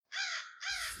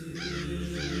Welcome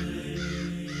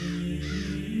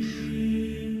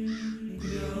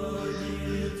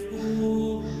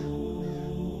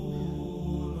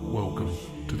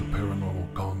to the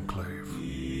Paranormal Conclave.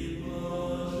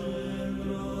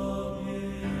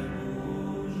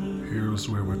 Here's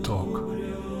where we talk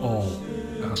all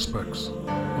aspects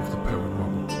of the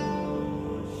paranormal.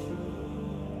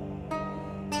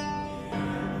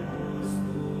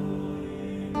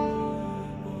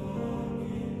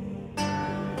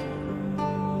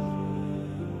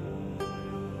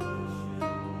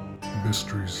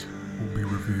 Mysteries will be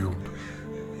revealed.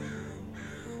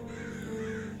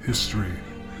 History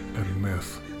and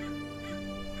myth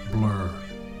blur.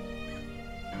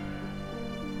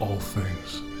 All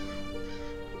things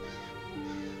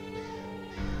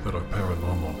that are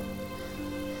paranormal.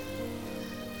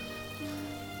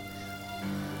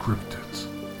 Cryptids.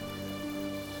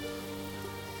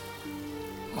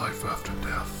 Life after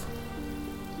death.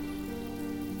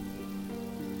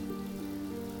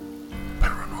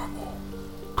 Paranormal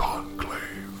Conclave.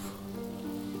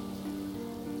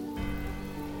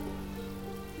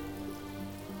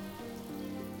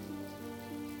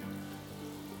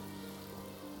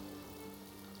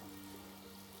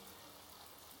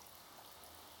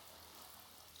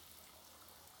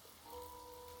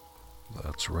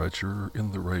 That's right, you're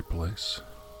in the right place.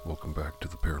 Welcome back to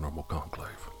the Paranormal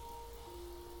Conclave.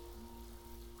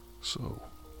 So,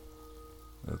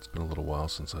 it's been a little while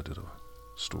since I did a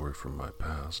story from my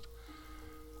past.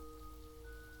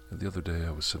 And the other day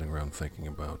I was sitting around thinking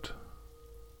about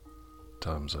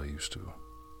times I used to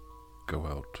go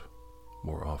out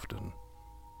more often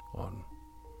on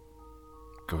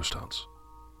ghost hunts,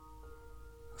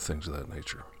 things of that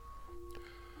nature.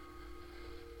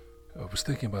 I was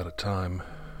thinking about a time,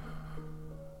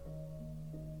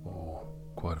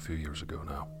 quite a few years ago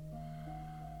now.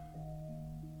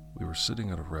 We were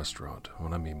sitting at a restaurant.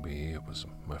 When I mean we, it was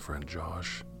my friend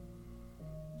Josh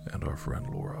and our friend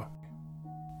Laura.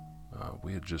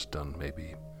 We had just done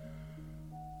maybe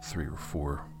 3 or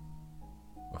 4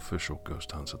 official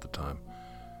ghost hunts at the time.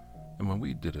 And when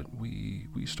we did it, we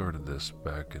started this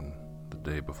back in the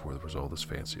day before there was all this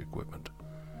fancy equipment.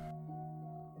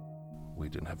 We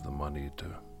didn't have the money to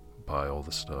buy all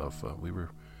the stuff. We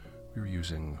were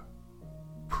using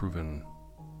proven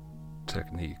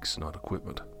techniques, not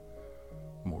equipment,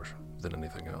 more than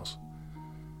anything else.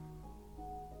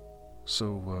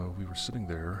 So we were sitting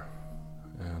there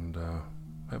and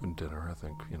having dinner. I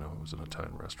think, it was an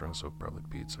Italian restaurant, so probably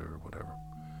pizza or whatever.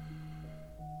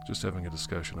 Just having a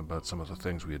discussion about some of the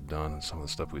things we had done and some of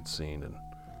the stuff we'd seen, and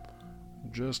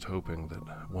just hoping that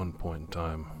at one point in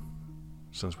time,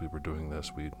 since we were doing this,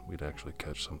 we'd actually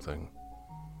catch something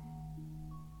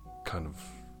kind of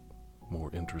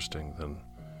more interesting than,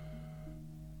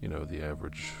 the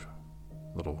average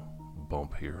little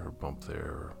bump here or bump there,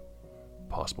 or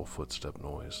possible footstep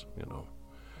noise,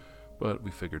 But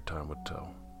we figured time would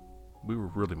tell. We were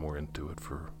really more into it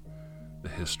for the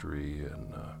history,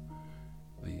 and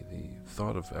the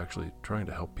thought of actually trying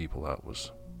to help people out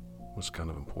was kind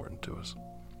of important to us.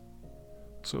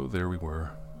 So there we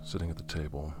were, sitting at the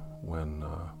table, when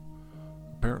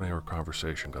apparently our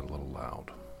conversation got a little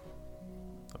loud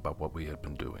about what we had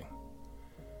been doing.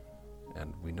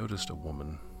 And we noticed a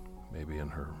woman, maybe in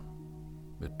her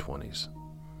mid-20s,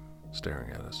 staring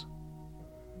at us.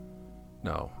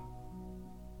 Now,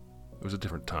 it was a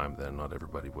different time then. Not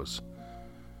everybody was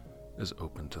as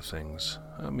open to things.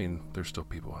 I mean, there's still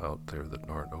people out there that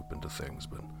aren't open to things,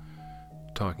 but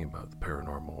talking about the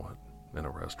paranormal in a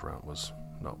restaurant was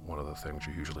not one of the things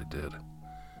you usually did.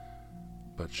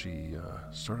 But she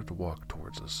started to walk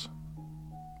towards us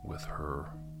with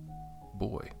her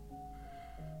boy.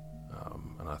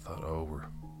 And I thought,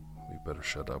 we better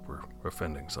shut up. We're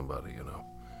offending somebody,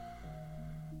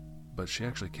 But she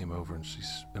actually came over and she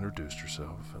introduced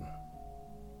herself and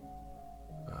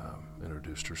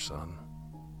introduced her son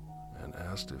and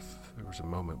asked if there was a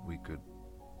moment we could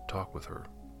talk with her,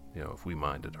 if we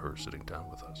minded her sitting down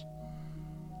with us.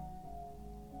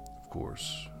 Of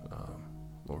course,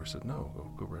 Lori said, no,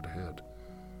 go right ahead.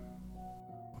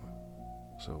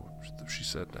 So she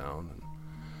sat down, and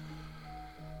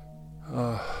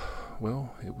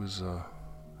it was an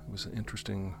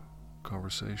interesting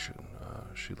conversation.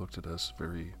 She looked at us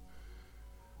very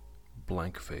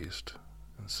blank-faced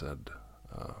and said,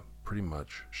 pretty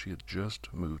much she had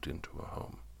just moved into a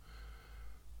home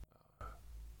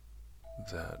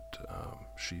that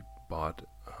she bought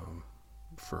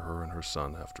for her and her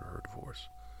son after her divorce.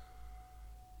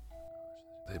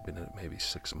 They'd been in it maybe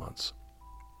 6 months,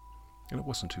 and it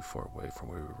wasn't too far away from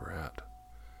where we were at.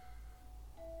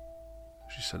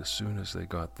 She said as soon as they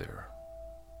got there,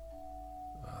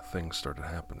 things started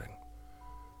happening.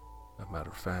 As a matter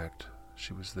of fact,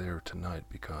 she was there tonight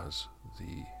because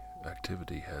the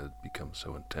activity had become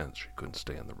so intense she couldn't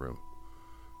stay in the room.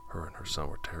 Her and her son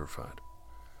were terrified.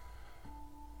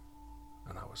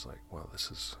 And I was like, well, this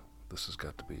has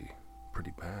got to be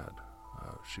pretty bad.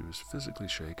 She was physically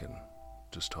shaken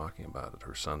just talking about it.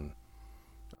 Her son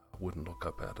wouldn't look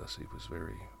up at us. He was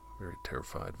very, very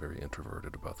terrified, very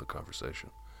introverted about the conversation.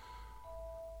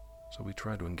 So we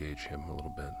tried to engage him a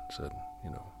little bit, said,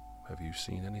 have you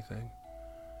seen anything?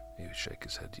 He would shake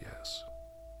his head, yes.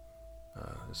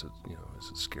 Is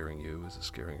it scaring you? Is it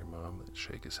scaring your mom? He'd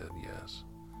shake his head, yes.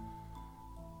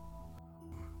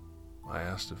 I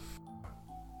asked if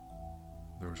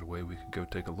there was a way we could go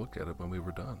take a look at it when we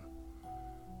were done.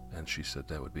 And she said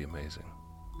that would be amazing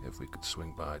if we could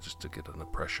swing by just to get an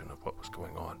impression of what was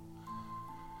going on.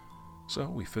 So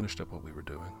we finished up what we were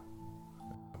doing.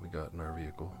 We got in our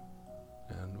vehicle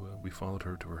and we followed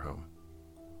her to her home.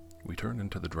 We turned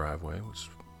into the driveway. It was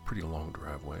a pretty long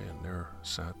driveway, and there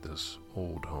sat this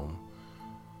old home.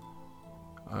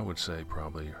 I would say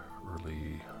probably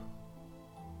early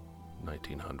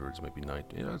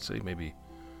 1900s, I'd say maybe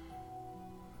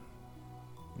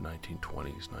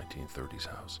 1920s, 1930s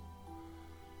house.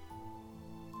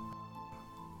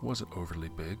 Wasn't overly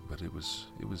big, but it was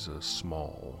a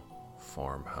small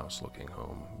farmhouse looking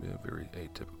home, a very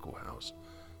atypical house.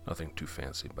 Nothing too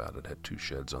fancy about it. Had 2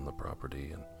 sheds on the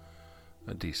property and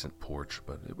a decent porch,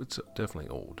 but it was definitely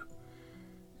old.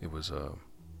 It was a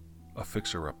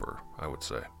fixer-upper, I would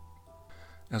say.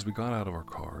 As we got out of our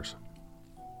cars,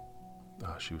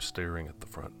 she was staring at the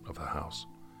front of the house,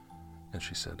 and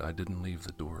she said, I didn't leave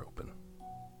the door open.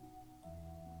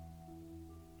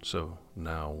 So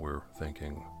now we're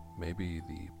thinking maybe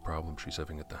the problem she's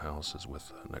having at the house is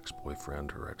with an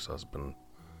ex-boyfriend, her ex-husband.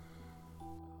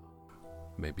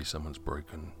 Maybe someone's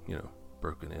broken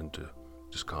in to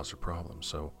just cause her problems.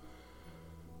 So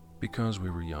because we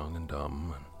were young and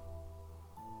dumb,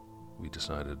 we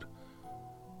decided,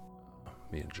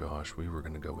 me and Josh, we were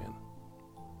going to go in.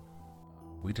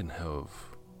 We didn't have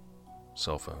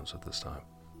cell phones at this time.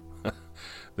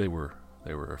 They were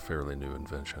a fairly new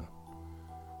invention.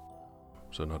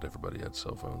 So not everybody had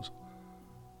cell phones.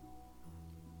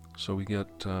 So we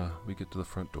get to the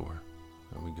front door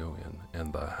and we go in,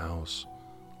 and the house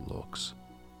looks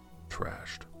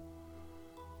trashed.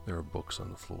 There are books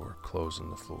on the floor, clothes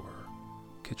on the floor.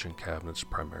 Kitchen cabinets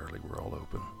primarily were all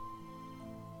open.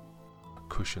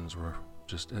 Cushions were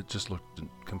it just looked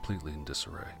completely in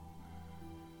disarray.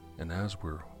 And as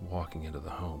we're walking into the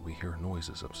home, we hear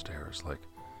noises upstairs, like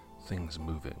things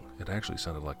moving. It actually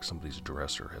sounded like somebody's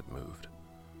dresser had moved.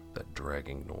 That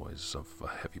dragging noise of a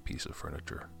heavy piece of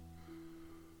furniture.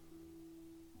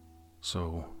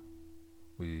 So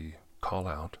we call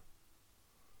out.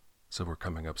 So we're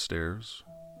coming upstairs.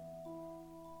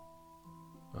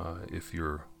 If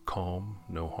you're calm,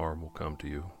 no harm will come to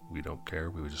you. We don't care.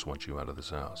 We just want you out of this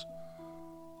house.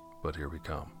 But here we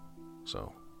come.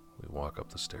 So we walk up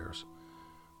the stairs.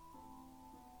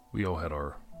 We all had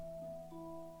our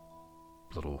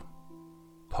little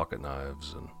pocket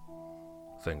knives and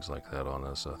things like that on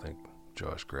us. I think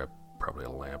Josh grabbed probably a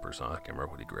lamp or something. I can't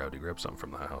remember what he grabbed. He grabbed something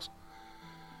from the house.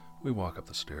 We walk up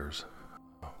the stairs,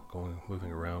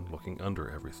 moving around, looking under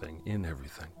everything, in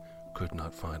everything. Could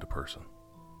not find a person.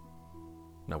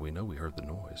 Now we know we heard the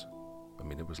noise.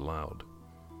 It was loud.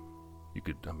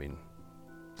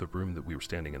 The room that we were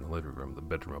standing in, the living room, the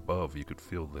bedroom above, you could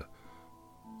feel the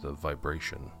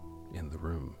vibration in the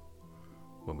room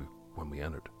when we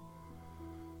entered.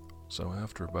 So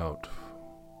after about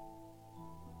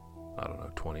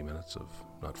 20 minutes of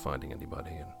not finding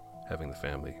anybody and having the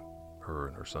family, her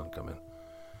and her son, come in,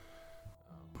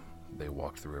 they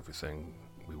walked through everything.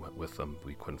 We went with them.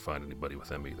 We couldn't find anybody with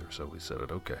them either, so we said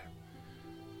it okay.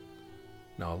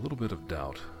 Now a little bit of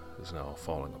doubt is now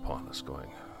falling upon us,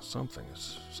 going, something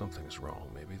is wrong.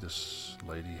 Maybe this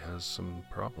lady has some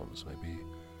problems. Maybe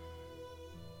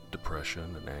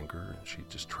depression and anger, and she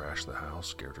just trashed the house,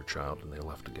 scared her child, and they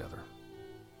left together.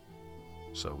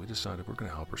 So we decided we're going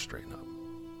to help her straighten up.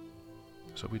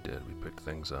 So we did. We picked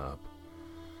things up,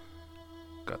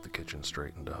 got the kitchen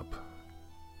straightened up,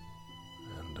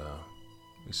 and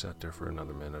we sat there for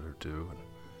another minute or two, and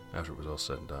after it was all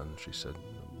said and done, she said,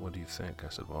 what do you think? I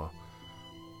said, well,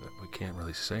 we can't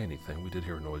really say anything. We did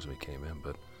hear a noise when we came in,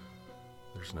 but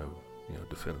there's no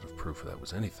definitive proof that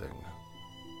was anything.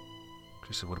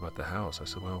 She said, what about the house? I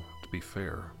said, well, to be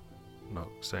fair, I'm not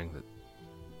saying that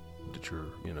you're,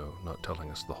 not telling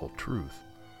us the whole truth,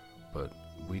 but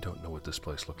we don't know what this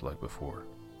place looked like before.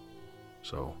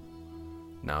 So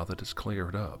now that it's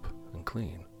cleared up and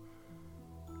clean,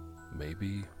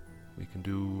 maybe We can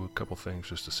do a couple things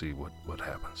just to see what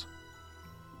happens.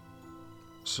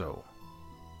 So,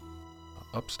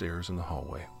 upstairs in the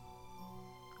hallway,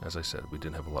 as I said, we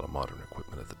didn't have a lot of modern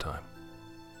equipment at the time.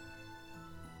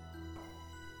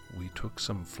 We took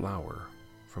some flour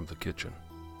from the kitchen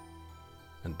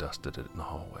and dusted it in the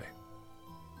hallway.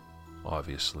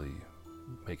 Obviously,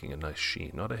 making a nice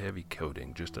sheen, not a heavy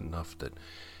coating, just enough that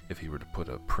if he were to put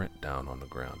a print down on the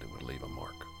ground, it would leave a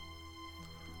mark.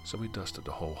 So we dusted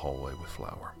the whole hallway with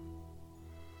flour.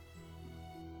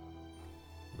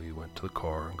 We went to the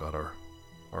car and got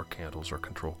our candles, our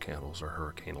control candles, our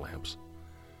hurricane lamps.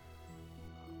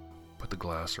 Put the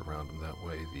glass around them. That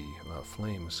way the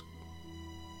flames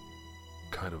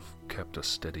kind of kept a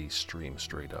steady stream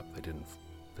straight up. They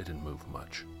didn't move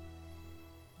much.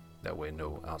 That way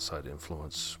no outside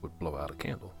influence would blow out a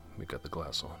candle. We got the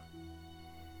glass on.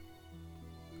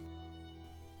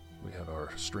 We had our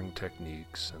string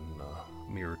techniques and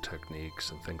mirror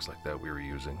techniques and things like that we were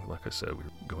using. Like I said, we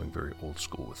were going very old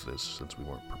school with this since we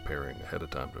weren't preparing ahead of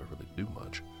time to really do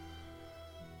much.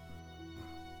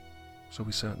 So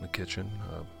we sat in the kitchen,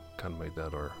 kind of made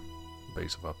that our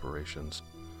base of operations.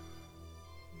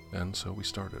 And so we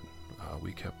started.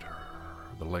 We kept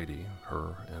the lady,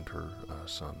 her and her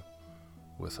son,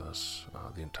 with us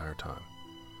the entire time.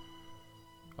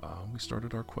 We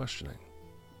started our questioning.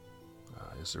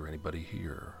 Is there anybody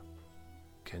here?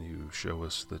 Can you show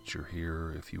us that you're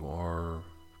here? If you are,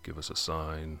 give us a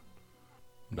sign.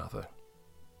 Nothing.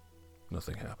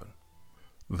 Nothing happened.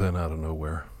 Then out of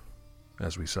nowhere,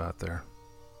 as we sat there,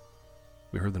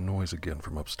 we heard the noise again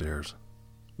from upstairs.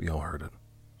 We all heard it.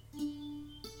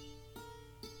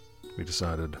 We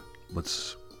decided,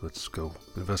 let's go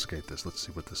investigate this. Let's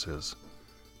see what this is.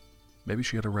 Maybe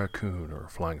she had a raccoon or a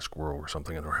flying squirrel or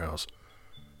something in her house.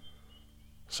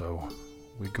 So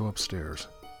we go upstairs.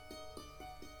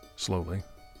 Slowly,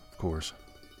 of course.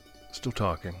 Still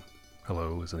talking.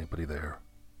 Hello, is anybody there?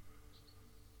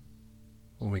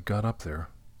 When we got up there,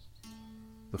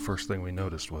 the first thing we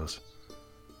noticed was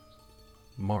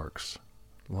marks,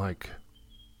 like,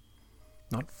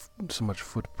 not so much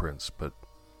footprints, but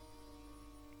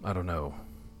I don't know,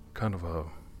 kind of a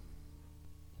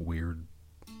weird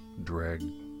drag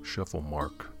shuffle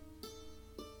mark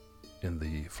in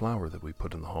the flour that we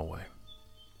put in the hallway.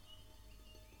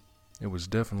 It was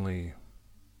definitely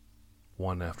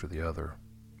one after the other,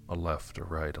 a left, a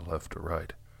right, a left, a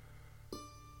right.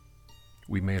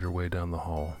 We made our way down the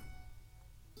hall,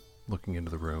 looking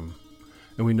into the room,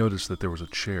 and we noticed that there was a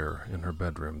chair in her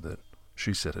bedroom that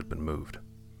she said had been moved.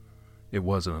 It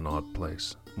was in an odd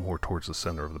place, more towards the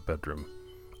center of the bedroom,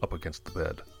 up against the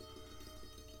bed.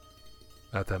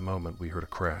 At that moment, we heard a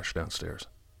crash downstairs.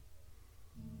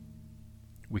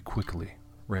 We quickly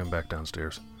ran back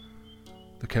downstairs.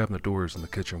 The cabinet doors in the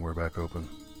kitchen were back open.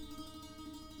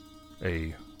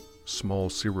 A small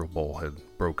cereal bowl had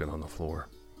broken on the floor.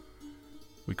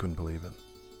 We couldn't believe it.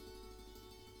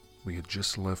 We had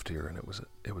just left here and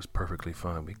it was perfectly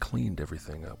fine. We cleaned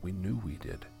everything up. We knew we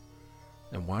did.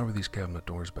 And why were these cabinet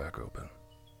doors back open?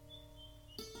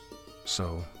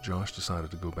 So Josh decided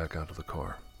to go back out to the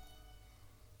car.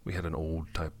 We had an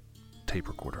old type tape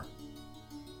recorder.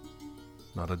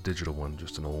 Not a digital one,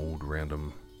 just an old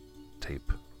random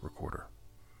tape recorder.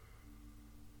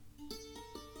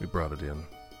 We brought it in.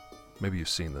 Maybe you've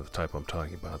seen the type I'm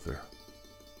talking about. They're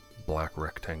black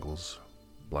rectangles,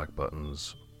 black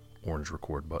buttons, orange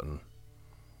record button.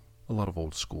 A lot of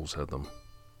old schools had them.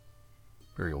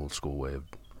 Very old school way of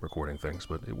recording things,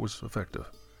 but it was effective.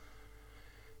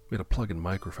 We had a plug-in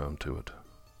microphone to it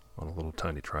on a little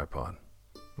tiny tripod,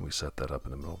 and we set that up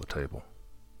in the middle of the table.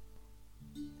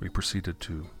 We proceeded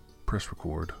to press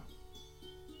record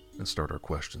and start our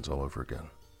questions all over again.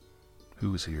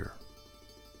 Who is here?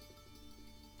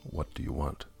 What do you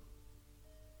want?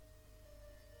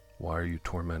 Why are you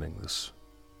tormenting this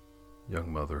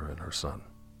young mother and her son?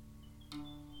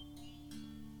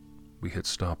 We hit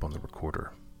stop on the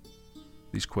recorder.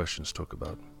 These questions took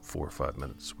about 4 or 5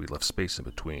 minutes. We left space in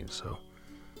between, so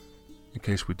in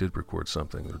case we did record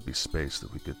something, there would be space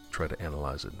that we could try to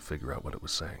analyze it and figure out what it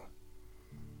was saying.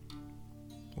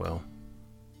 Well,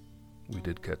 we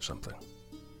did catch something.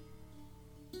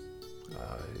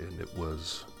 And it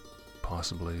was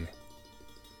possibly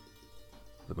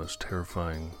the most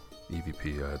terrifying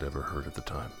EVP I had ever heard at the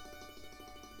time.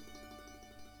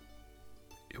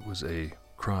 It was a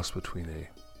cross between a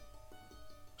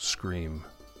scream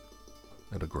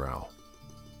and a growl.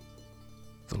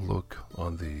 The look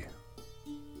on the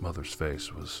mother's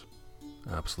face was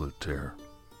absolute terror.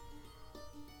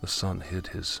 The son hid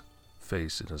his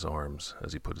face in his arms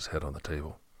as he put his head on the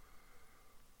table.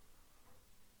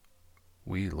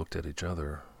 we looked at each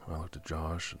other. I looked at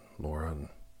Josh and Laura, and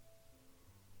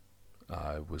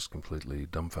I was completely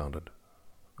dumbfounded.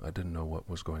 I didn't know what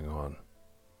was going on.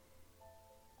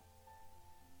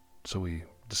 So we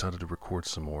decided to record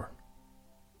some more.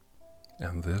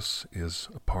 And this is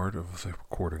a part of the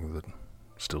recording that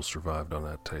still survived on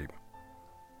that tape.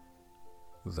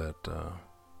 That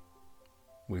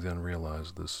we then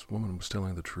realized this woman was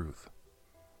telling the truth.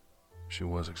 She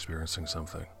was experiencing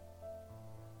something.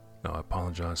 Now, I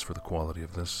apologize for the quality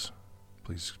of this.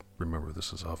 Please remember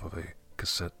this is off of a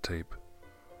cassette tape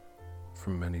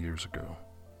from many years ago.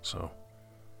 So,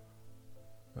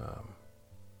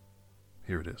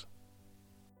 here it is.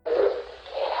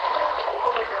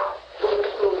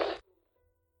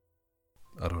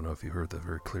 I don't know if you heard that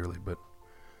very clearly, but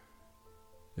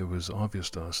it was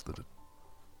obvious to us that it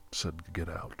said "get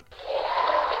out."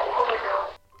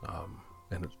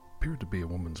 And it appeared to be a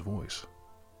woman's voice.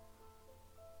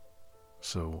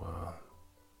 So,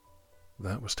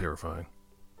 that was terrifying.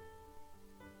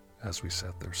 As we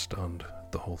sat there stunned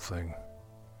at the whole thing,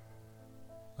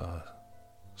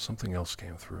 something else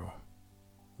came through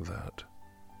that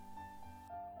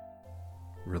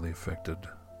really affected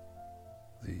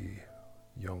the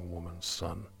young woman's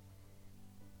son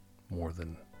more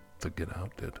than the "get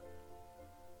out" did.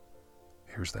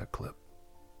 Here's that clip.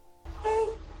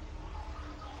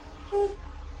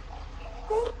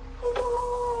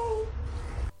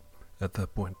 At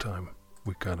that point in time,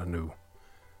 we kind of knew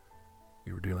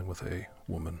we were dealing with a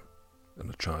woman and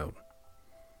a child.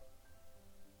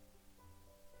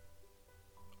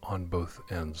 On both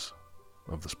ends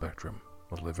of the spectrum,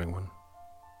 a living one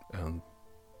and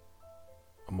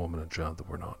a woman and child that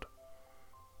were not.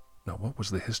 Now, what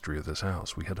was the history of this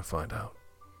house? We had to find out.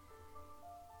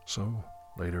 So,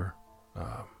 later,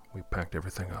 we packed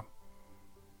everything up.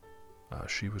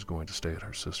 She was going to stay at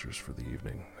her sister's for the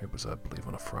evening. It was, I believe,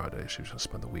 on a Friday. She was going to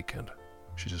spend the weekend.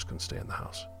 She just couldn't stay in the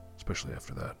house, especially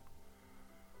after that.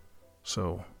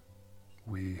 So,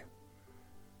 we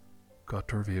got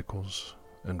to our vehicles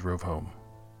and drove home.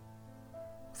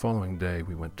 The following day,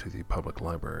 we went to the public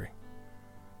library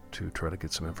to try to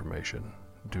get some information,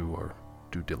 do our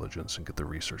due diligence, and get the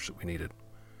research that we needed.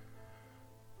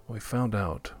 We found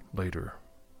out later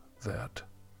that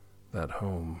that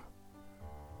home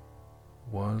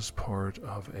was part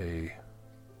of a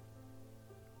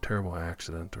terrible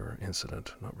accident or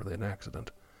incident, not really an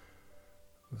accident,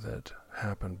 that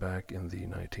happened back in the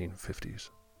 1950s.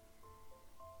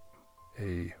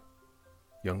 A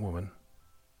young woman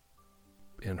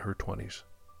in her 20s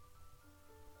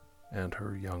and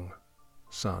her young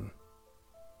son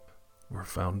were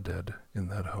found dead in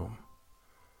that home.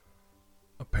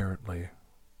 Apparently,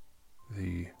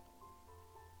 the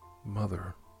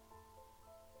mother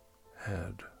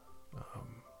had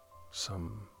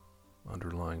some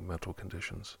underlying mental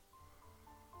conditions.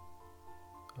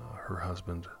 Her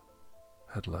husband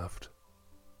had left.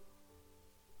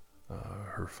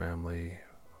 Her family,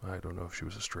 I don't know if she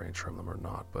was estranged from them or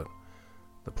not, but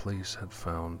the police had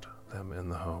found them in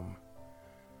the home,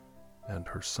 and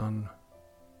her son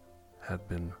had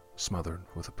been smothered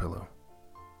with a pillow.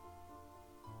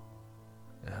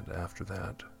 And after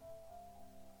that,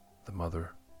 the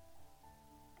mother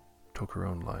took her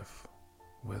own life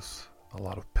with a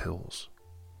lot of pills.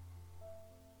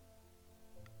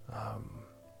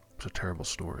 It's a terrible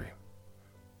story,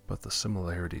 but the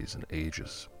similarities in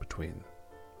ages between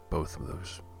both of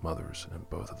those mothers and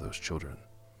both of those children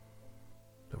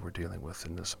that we're dealing with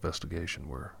in this investigation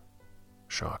were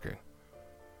shocking.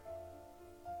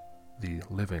 The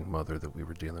living mother that we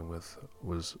were dealing with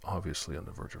was obviously on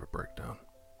the verge of a breakdown.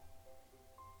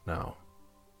 Now,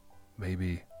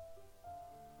 maybe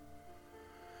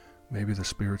the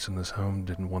spirits in this home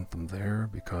didn't want them there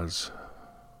because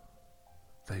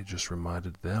they just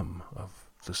reminded them of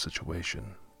the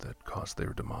situation that caused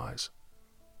their demise.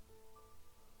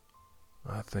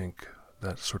 I think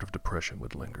that sort of depression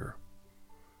would linger.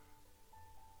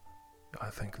 I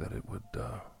think that it would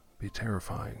be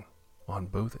terrifying on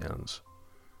both ends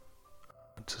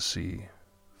to see,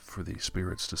 for the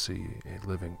spirits to see a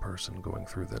living person going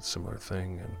through that similar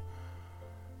thing, and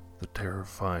the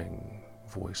terrifying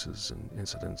voices and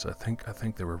incidents. I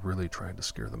think they were really trying to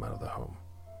scare them out of the home,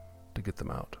 to get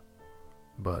them out.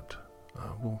 But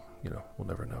we'll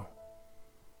never know.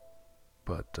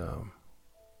 But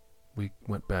we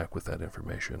went back with that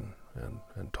information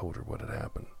and told her what had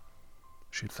happened.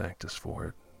 She thanked us for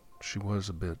it. She was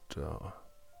a bit,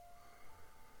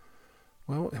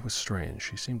 it was strange.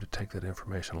 She seemed to take that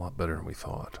information a lot better than we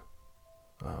thought.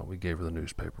 We gave her the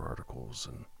newspaper articles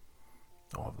and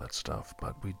all of that stuff,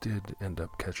 but we did end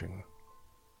up catching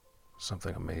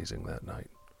something amazing that night.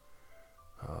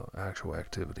 Actual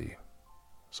activity.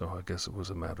 So I guess it was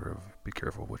a matter of be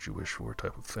careful what you wish for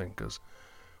type of thing, because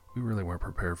we really weren't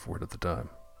prepared for it at the time.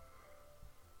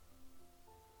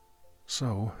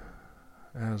 So,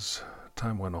 as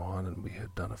time went on and we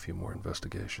had done a few more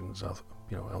investigations,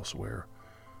 elsewhere,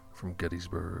 from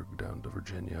Gettysburg down to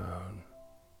Virginia and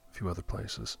a few other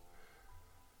places,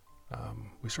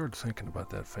 we started thinking about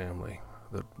that family,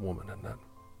 that woman and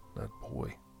that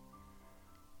boy.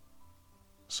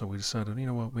 So we decided, you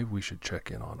know what, maybe we should check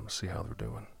in on them, see how they're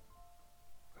doing.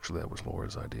 Actually, that was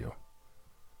Laura's idea.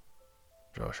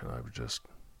 Josh and I were just,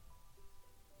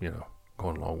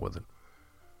 going along with it.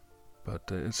 But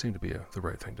it seemed to be the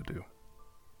right thing to do.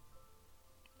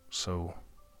 So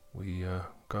we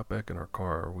got back in our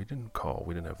car. We didn't call.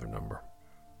 We didn't have their number.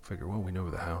 Figured, well, we know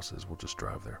where the house is. We'll just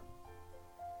drive there.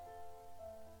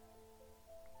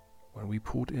 When we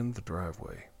pulled in the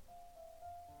driveway,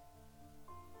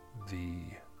 the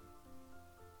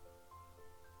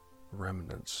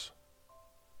remnants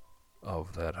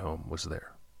of that home was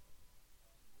there.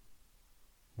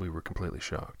 We were completely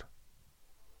shocked.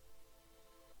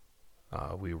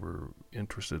 We were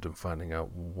interested in finding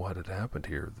out what had happened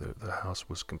here. The house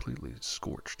was completely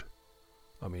scorched.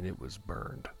 I mean, it was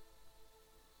burned.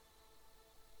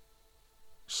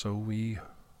 So we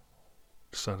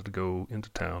decided to go into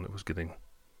town. It was getting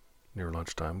near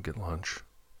lunchtime, get lunch,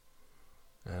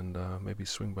 and maybe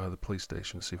swing by the police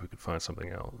station to see if we could find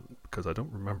something out, because I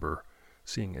don't remember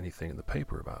seeing anything in the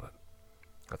paper about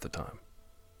it at the time.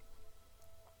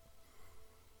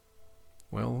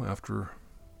 Well, after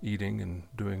eating and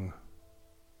doing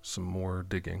some more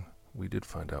digging, we did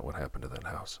find out what happened to that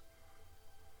house.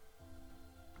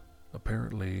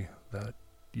 Apparently, that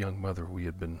young mother we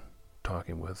had been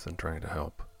talking with and trying to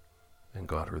help, and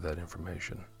got her that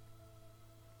information.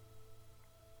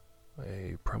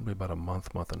 Probably about a month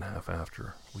and a half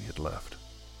after we had left,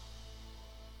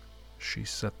 she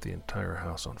set the entire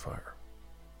house on fire.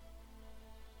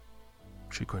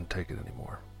 She couldn't take it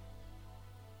anymore.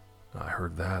 I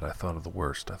heard that. I thought of the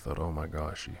worst. I thought, oh my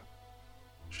gosh,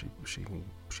 she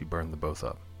burned them both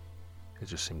up. It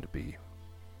just seemed to be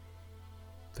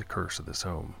the curse of this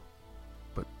home.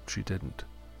 But she didn't.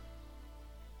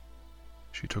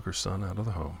 She took her son out of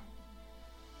the home.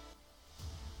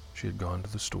 She had gone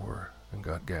to the store and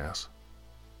got gas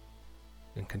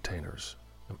in containers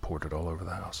and poured it all over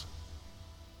the house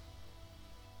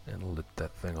and lit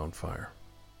that thing on fire.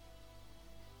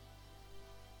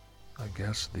 I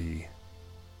guess the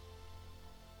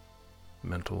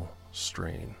mental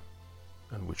strain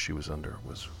in which she was under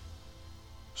was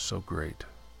so great,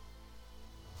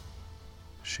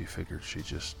 she figured she'd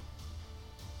just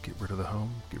get rid of the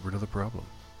home, get rid of the problem.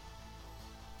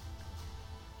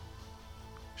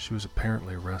 She was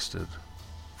apparently arrested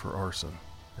for arson,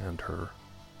 and her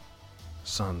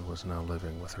son was now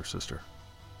living with her sister.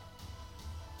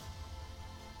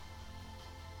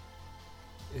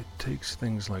 It takes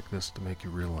things like this to make you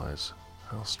realize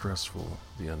how stressful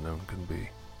the unknown can be.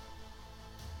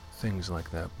 Things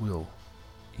like that will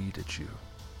eat at you.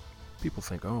 People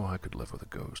think, oh, I could live with a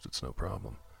ghost, it's no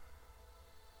problem.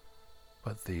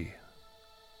 But the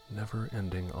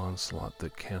never-ending onslaught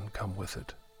that can come with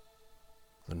it,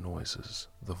 the noises,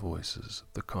 the voices,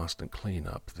 the constant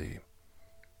cleanup, the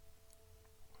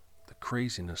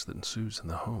craziness that ensues in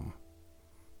the home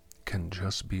can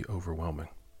just be overwhelming.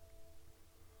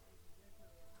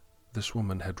 This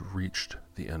woman had reached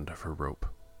the end of her rope.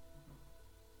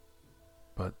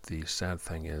 But the sad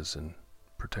thing is, in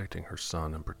protecting her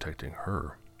son and protecting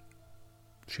her,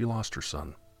 she lost her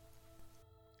son.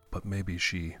 But maybe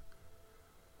she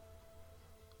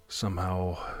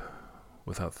somehow,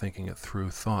 without thinking it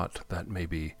through, thought that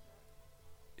maybe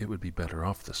it would be better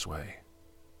off this way.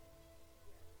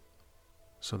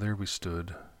 So there we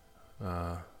stood,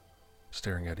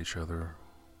 staring at each other,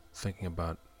 thinking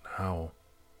about how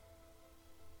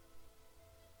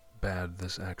bad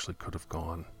this actually could have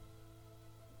gone.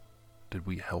 Did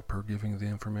we help her giving the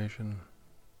information?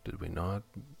 Did we not?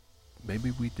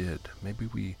 Maybe we did. Maybe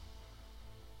we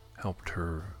helped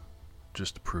her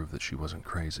just to prove that she wasn't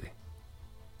crazy.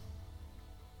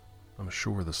 I'm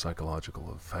sure the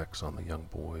psychological effects on the young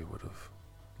boy would have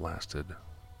lasted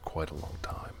quite a long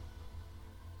time.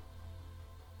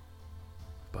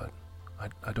 But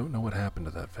I don't know what happened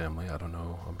to that family. I don't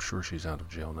know. I'm sure she's out of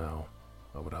jail now.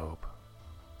 I would hope.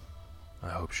 I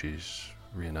hope she's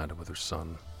reunited with her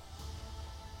son.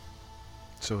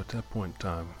 So at that point in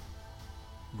time,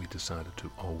 we decided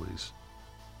to always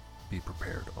be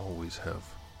prepared, always have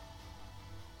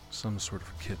some sort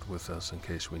of kit with us in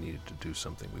case we needed to do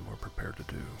something we weren't prepared to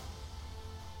do.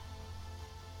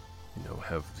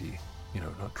 have the,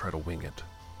 not try to wing it.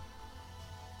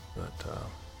 But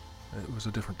it was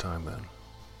a different time then.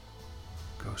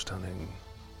 Ghost hunting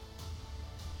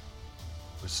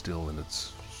was still in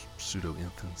its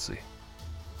pseudo-infancy,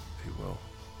 if you will.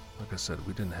 Like I said,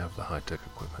 we didn't have the high-tech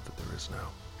equipment that there is now.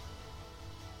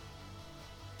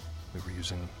 We were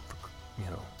using,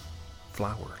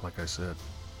 flour, like I said,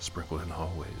 sprinkled in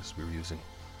hallways. We were using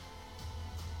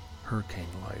hurricane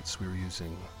lights. We were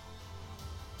using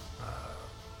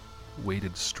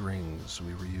weighted strings.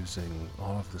 We were using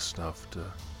all of this stuff to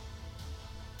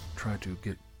try to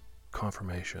get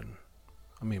confirmation.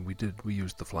 I mean, we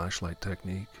used the flashlight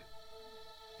technique,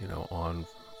 on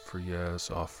for yes,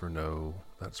 off for no,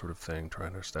 that sort of thing,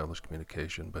 trying to establish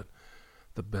communication. But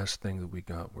the best thing that we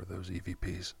got were those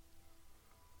EVPs.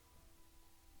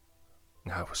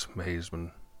 I was amazed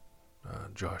when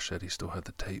Josh said he still had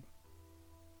the tape.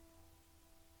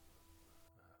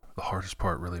 The hardest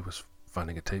part really was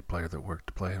finding a tape player that worked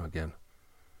to play him again.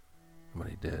 And when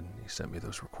he did, he sent me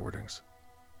those recordings.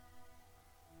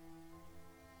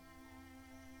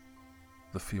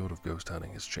 The field of ghost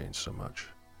hunting has changed so much.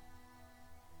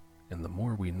 And the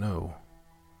more we know,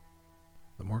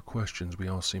 the more questions we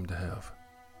all seem to have.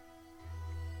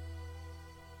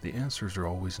 The answers are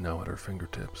always now at our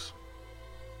fingertips.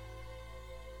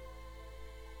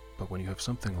 But when you have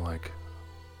something like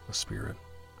a spirit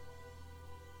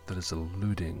that is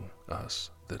eluding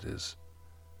us, that is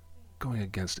going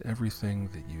against everything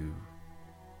that you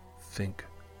think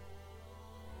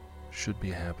should be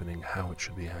happening, how it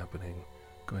should be happening,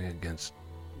 going against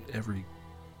every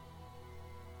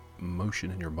motion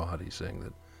in your body saying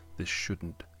that this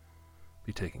shouldn't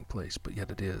be taking place, but yet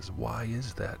it is. Why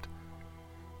is that?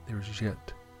 There is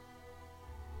yet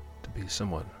to be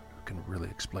someone who can really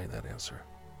explain that answer.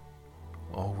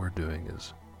 All we're doing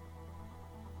is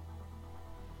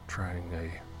trying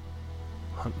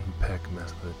a hunt and peck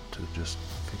method to just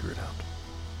figure it out.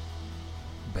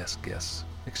 Best guess.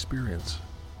 Experience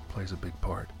plays a big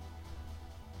part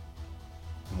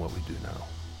in what we do now.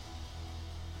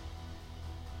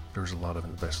 There's a lot of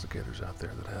investigators out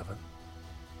there that haven't.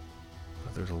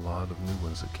 But there's a lot of new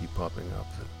ones that keep popping up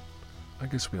that I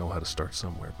guess we all had to start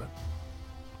somewhere, but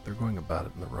they're going about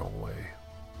it in the wrong way.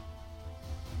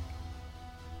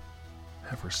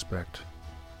 Have respect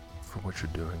for what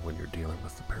you're doing when you're dealing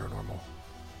with the paranormal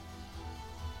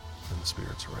and the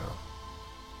spirits around.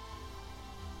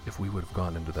 If we would have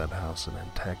gone into that house and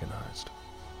antagonized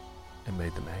and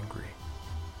made them angry,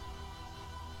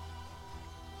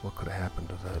 what could have happened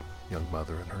to that young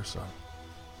mother and her son?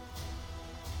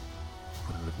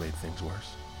 Would it have made things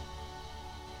worse?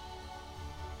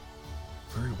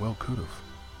 Very well could have.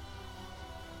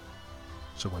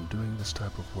 So when doing this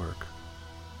type of work,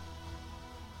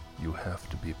 you have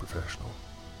to be professional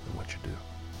in what you do.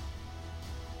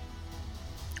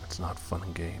 It's not fun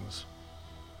and games.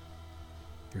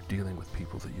 You're dealing with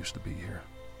people that used to be here.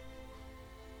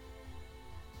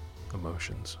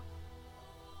 Emotions.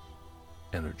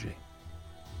 Energy.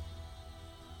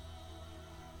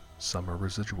 Some are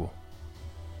residual.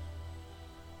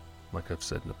 Like I've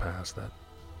said in the past, that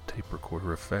tape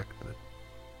recorder effect that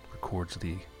records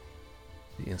the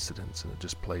incidents and it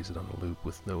just plays it on a loop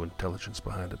with no intelligence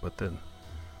behind it. But then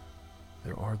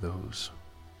there are those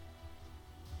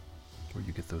where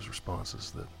you get those responses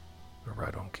that are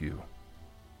right on cue,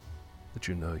 that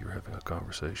you know you're having a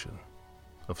conversation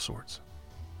of sorts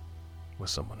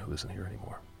with someone who isn't here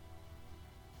anymore.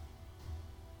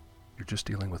 You're just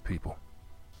dealing with people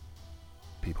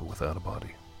without a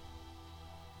body.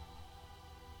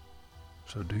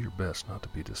 So do your best not to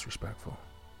be disrespectful.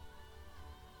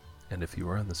 And if you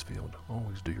are in this field,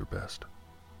 always do your best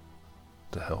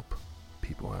to help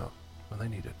people out when they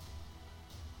need it.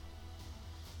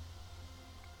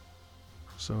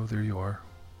 So there you are,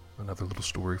 another little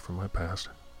story from my past.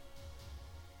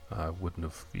 I wouldn't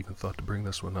have even thought to bring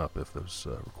this one up if those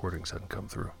recordings hadn't come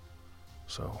through.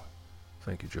 So,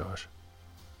 thank you, Josh.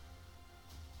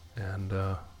 And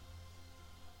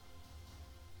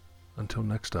until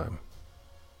next time,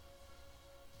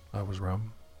 I was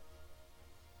Rum,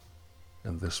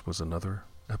 and this was another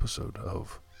episode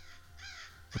of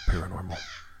the Paranormal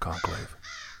Conclave.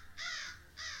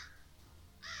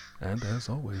 And as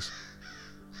always,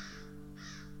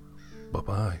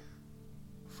 bye-bye.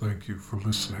 Thank you for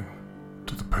listening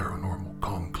to the Paranormal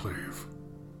Conclave.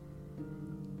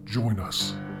 Join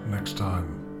us next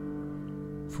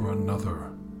time for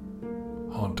another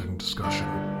haunting discussion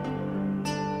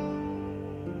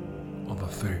on the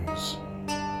things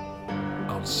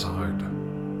outside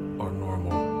our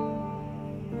normal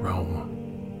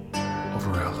realm of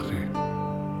reality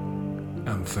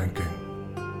and thinking.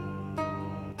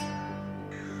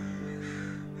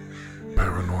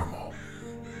 Paranormal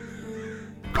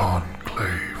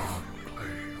Conclave.